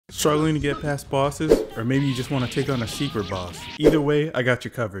Struggling to get past bosses? Or maybe you just want to take on a secret boss? Either way, I got you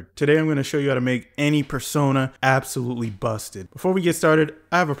covered. Today I'm going to show you how to make any persona absolutely busted. Before we get started,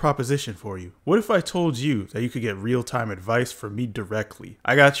 I have a proposition for you. What if I told you that you could get real-time advice from me directly?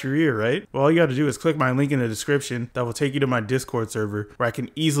 I got your ear, right? Well, all you got to do is click my link in the description that will take you to my Discord server where I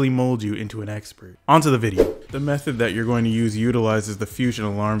can easily mold you into an expert. On to the video. The method that you're going to use utilizes the fusion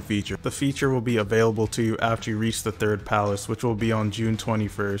alarm feature. The feature will be available to you after you reach the third palace, which will be on June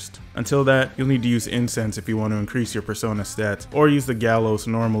 21st. Until that, you'll need to use incense if you want to increase your persona stats, or use the gallows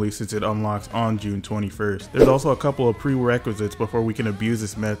normally since it unlocks on June 21st. There's also a couple of prerequisites before we can abuse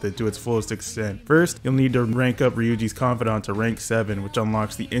this method to its fullest extent. First, you'll need to rank up Ryuji's Confidant to rank 7, which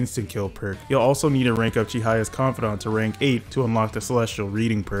unlocks the instant kill perk. You'll also need to rank up Chihiya's Confidant to rank 8 to unlock the celestial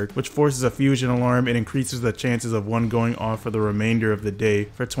reading perk, which forces a fusion alarm and increases the chances of one going off for the remainder of the day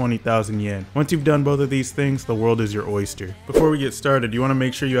for 20,000 yen. Once you've done both of these things, the world is your oyster. Before we get started, you want to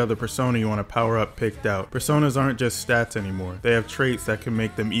make sure you have the persona you want to power up picked out. Personas aren't just stats anymore. They have traits that can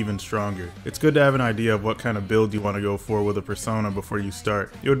make them even stronger. It's good to have an idea of what kind of build you want to go for with a persona before you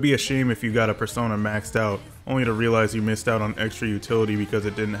start. It would be a shame if you got a persona maxed out only to realize you missed out on extra utility because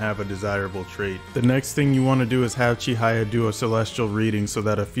it didn't have a desirable trait. The next thing you want to do is have Chihiya do a celestial reading so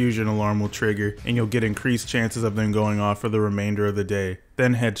that a fusion alarm will trigger and you'll get increased chances of them going off for the remainder of the day.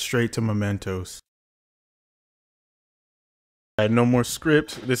 Then head straight to Mementos. I had no more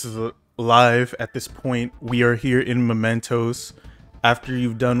script. This is live at this point. We are here in Mementos. After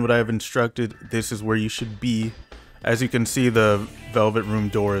you've done what I've instructed, this is where you should be. As you can see, the velvet room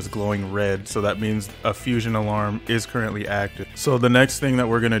door is glowing red, so that means a fusion alarm is currently active. So the next thing that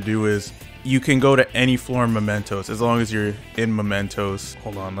we're gonna do is you can go to any floor in Mementos as long as you're in Mementos.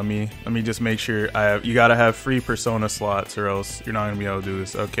 Hold on, let me just make sure you gotta have free persona slots or else you're not gonna be able to do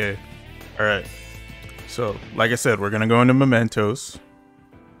this. Okay. Alright. So, like I said, we're gonna go into Mementos.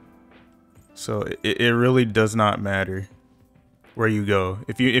 So it really does not matter where you go.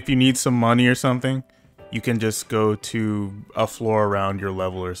 If you need some money or something, you can just go to a floor around your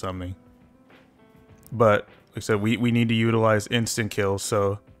level or something. But like I said, we need to utilize instant kills.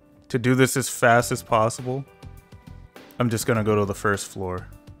 So to do this as fast as possible, I'm just gonna go to the first floor.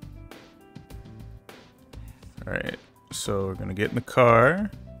 All right, so we're gonna get in the car.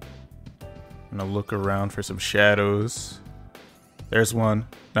 I'm gonna look around for some shadows. There's one.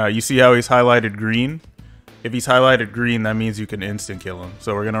 Now you see how he's highlighted green? If he's highlighted green, that means you can instant kill him.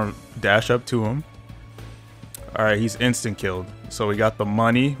 So we're gonna dash up to him. All right, he's instant killed. So we got the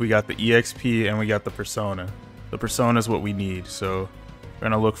money, we got the EXP, and we got the persona. The persona is what we need. So we're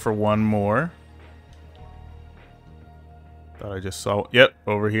gonna look for one more. Thought I just saw, yep,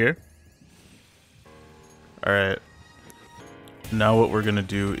 over here. All right. Now what we're gonna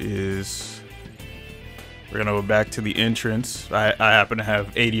do is we're gonna go back to the entrance. I happen to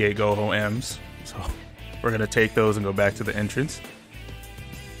have 88 Goho M's, so we're gonna take those and go back to the entrance.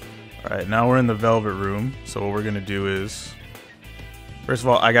 All right, now we're in the velvet room. So what we're gonna do is, first of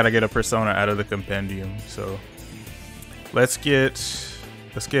all, I gotta get a persona out of the compendium. So let's get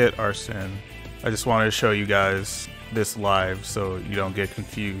Arsene. I just wanted to show you guys this live so you don't get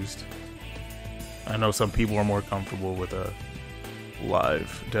confused. I know some people are more comfortable with a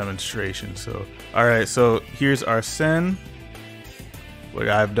live demonstration. So all right, so here's Arsene. Look,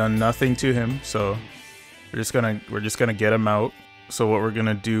 I've done nothing to him, so we're just gonna get him out. So what we're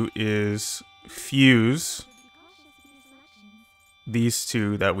gonna do is fuse these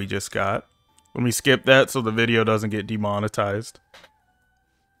two that we just got. Let me skip that so the video doesn't get demonetized.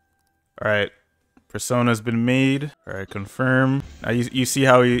 All right, persona's been made. All right, confirm. Now you see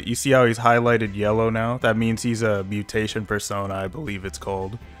how he's highlighted yellow now? That means he's a mutation persona, I believe it's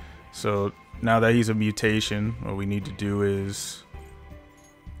called. So now that he's a mutation, what we need to do is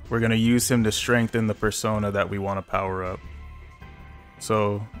we're gonna use him to strengthen the persona that we want to power up.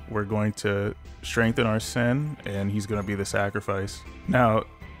 So we're going to strengthen Arsene, and he's going to be the sacrifice. Now,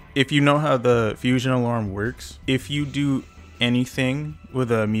 if you know how the fusion alarm works, if you do anything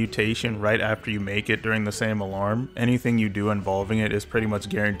with a mutation right after you make it during the same alarm, anything you do involving it is pretty much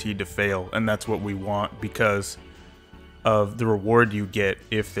guaranteed to fail. And that's what we want because of the reward you get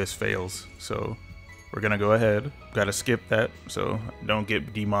if this fails. So we're going to go ahead. Got to skip that so don't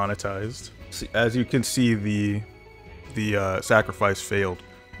get demonetized. See, as you can see, the sacrifice failed,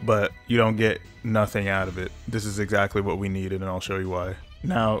 but you don't get nothing out of it. This is exactly what we needed, and I'll show you why.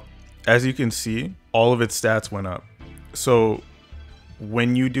 Now, as you can see, all of its stats went up. So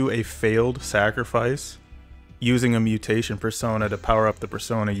when you do a failed sacrifice using a mutation persona to power up the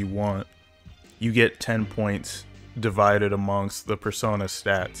persona you want, you get 10 points divided amongst the persona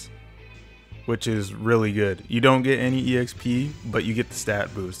stats. which is really good. You don't get any EXP, but you get the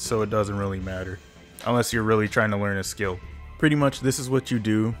stat boost, so it doesn't really matter unless you're really trying to learn a skill. Pretty much this is what you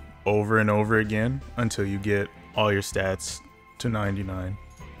do over and over again until you get all your stats to 99.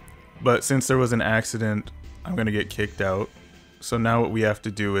 But since there was an accident, I'm gonna get kicked out. So now what we have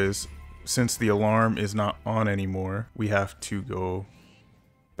to do is, since the alarm is not on anymore, we have to go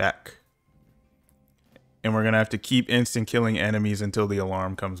back. And we're gonna have to keep instant killing enemies until the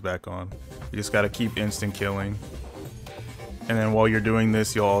alarm comes back on. You just gotta keep instant killing. And then while you're doing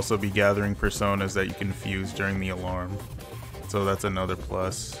this, you'll also be gathering personas that you can fuse during the alarm. So that's another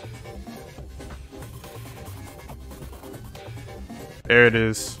plus. There it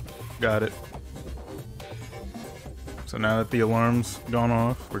is. Got it. So now that the alarm's gone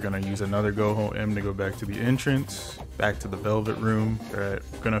off, we're gonna use another go M to go back to the entrance, back to the Velvet Room. Alright,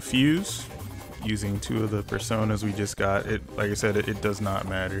 we're gonna fuse using 2 of the personas we just got. It, like I said, it does not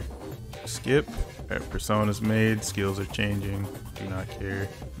matter. Skip. Alright, personas made, skills are changing, do not care.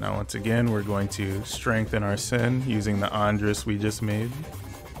 Now once again, we're going to strengthen our Sen using the Andres we just made.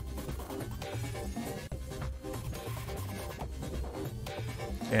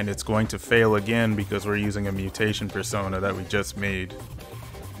 And it's going to fail again because we're using a mutation persona that we just made.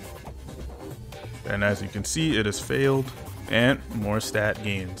 And as you can see, it has failed, and more stat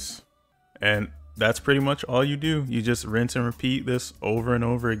gains. And that's pretty much all you do. You just rinse and repeat this over and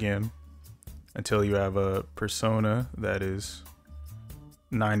over again until you have a persona that is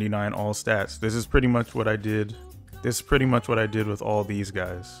 99 all stats. This is pretty much what I did. This is pretty much what I did with all these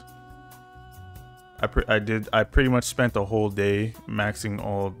guys. I pretty much spent a whole day maxing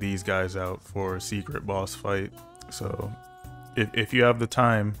all of these guys out for a secret boss fight. So if you have the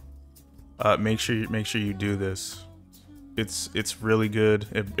time, make sure you do this. It's really good.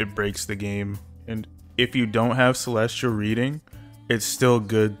 It breaks the game. And if you don't have celestial reading, it's still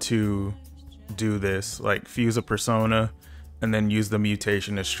good to do this. Like fuse a persona and then use the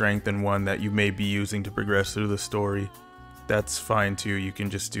mutation to strengthen one that you may be using to progress through the story. That's fine too, you can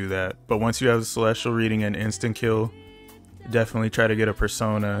just do that. But once you have the celestial reading and instant kill, definitely try to get a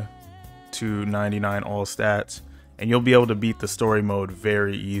persona to 99 all stats, and you'll be able to beat the story mode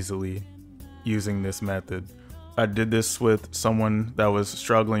very easily using this method. I did this with someone that was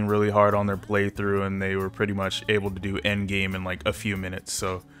struggling really hard on their playthrough, and they were pretty much able to do end game in like a few minutes.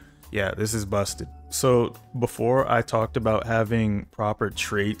 So yeah, this is busted. So before I talked about having proper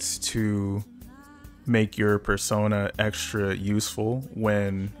traits to make your persona extra useful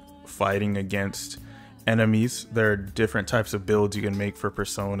when fighting against enemies. There are different types of builds you can make for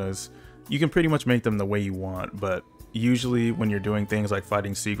personas. You can pretty much make them the way you want, but usually when you're doing things like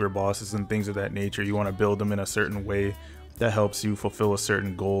fighting secret bosses and things of that nature, you want to build them in a certain way that helps you fulfill a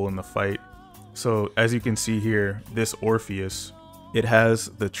certain goal in the fight. So as you can see here, this Orpheus, it has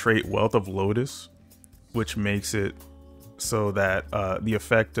the trait Wealth of Lotus, which makes it so that the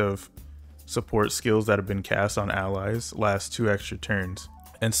effect of support skills that have been cast on allies last 2 extra turns.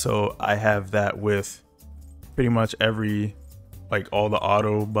 And so I have that with pretty much every, like all the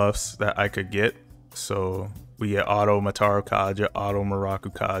auto buffs that I could get. So we get auto Mataru Kaja, auto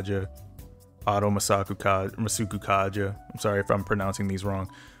Muraku Kaja, auto Masuku Kaja. I'm sorry if I'm pronouncing these wrong.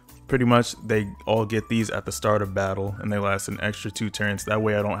 Pretty much they all get these at the start of battle, and they last an extra 2 turns. That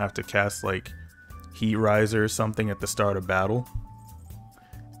way I don't have to cast like Heat Riser or something at the start of battle.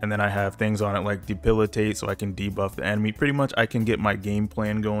 And then I have things on it like Debilitate, so I can debuff the enemy. Pretty much I can get my game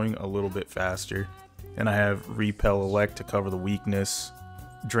plan going a little bit faster. And I have Repel Elect to cover the weakness,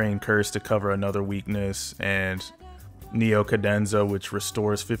 Drain Curse to cover another weakness, and Neo Cadenza, which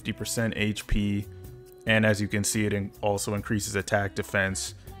restores 50% HP. And as you can see, it also increases attack,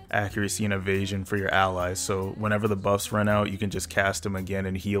 defense, accuracy, and evasion for your allies. So whenever the buffs run out, you can just cast them again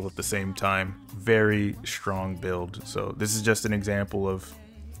and heal at the same time. Very strong build. So this is just an example of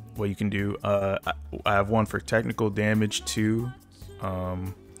what you can do. I have one for technical damage too.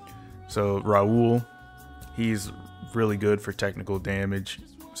 So Raul, he's really good for technical damage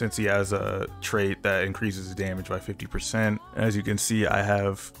since he has a trait that increases his damage by 50%. As you can see, I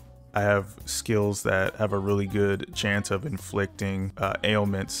have skills that have a really good chance of inflicting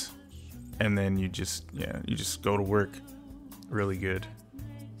ailments, and then you just go to work. Really good.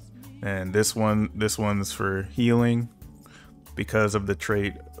 And this one's for healing because of the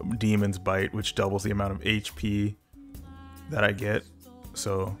trait Demon's Bite, which doubles the amount of HP that I get.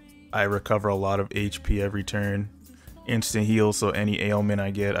 So I recover a lot of HP every turn. Instant heal, so any ailment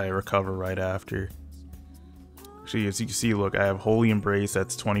I get, I recover right after. Actually, as you can see, look, I have Holy Embrace,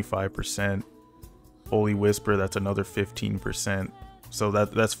 that's 25%. Holy Whisper, that's another 15%. So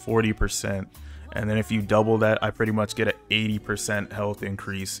that's 40%. And then if you double that, I pretty much get an 80% health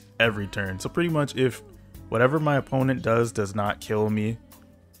increase every turn. So pretty much if whatever my opponent does not kill me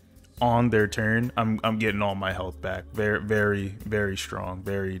on their turn, I'm getting all my health back. Very strong,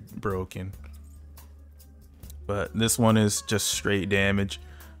 very broken. But this one is just straight damage.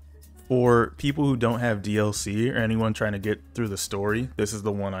 For people who don't have DLC or anyone trying to get through the story, this is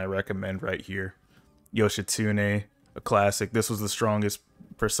the one I recommend right here. Yoshitsune, a classic. This was the strongest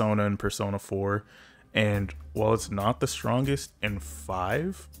persona in Persona 4. And while it's not the strongest in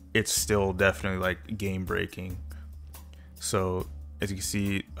 5, it's still definitely like game breaking. So as you can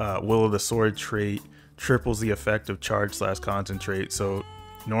see, Will of the Sword trait triples the effect of charge/concentrate. So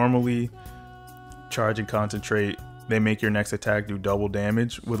normally charge and concentrate, they make your next attack do double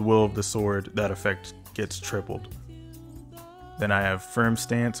damage. With Will of the Sword, that effect gets tripled. Then I have Firm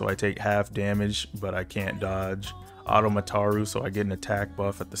Stance, so I take half damage, but I can't dodge. Automataru, so I get an attack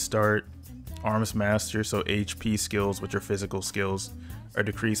buff at the start. Arms Master, so HP skills, which are physical skills, are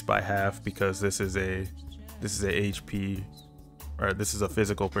decreased by half because this is a HP, or this is a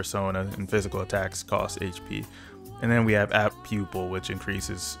physical persona, and physical attacks cost HP. And then we have Apt Pupil, which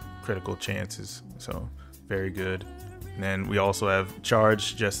increases critical chances, so very good. And then we also have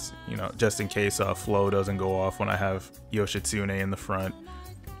Charge, just in case Flow doesn't go off when I have Yoshitsune in the front.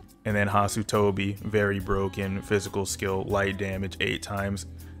 And then Hasutobi, very broken, physical skill, light damage 8 times.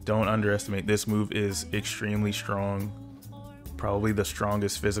 Don't underestimate, this move is extremely strong. Probably the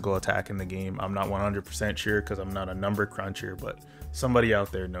strongest physical attack in the game. I'm not 100% sure because I'm not a number cruncher, but somebody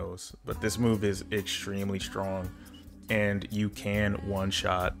out there knows. But this move is extremely strong, and you can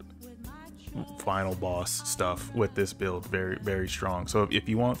one-shot final boss stuff with this build. Very strong. So if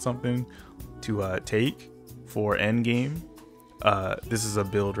you want something to take for endgame, this is a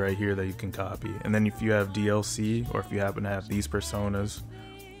build right here that you can copy. And then if you have DLC, or if you happen to have these personas,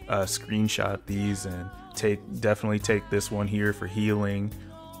 screenshot these and definitely take this one here for healing,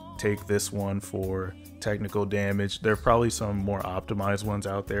 take this one for technical damage. There are probably some more optimized ones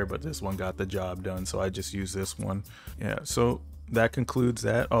out there, but this one got the job done, so I just use this one. Yeah, so that concludes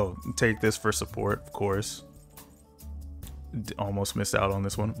that. Oh, take this for support, of course. Almost missed out on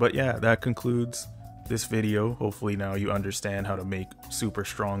this one, but yeah, that concludes this video. Hopefully now you understand how to make super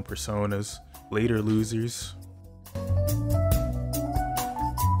strong personas. Later, losers.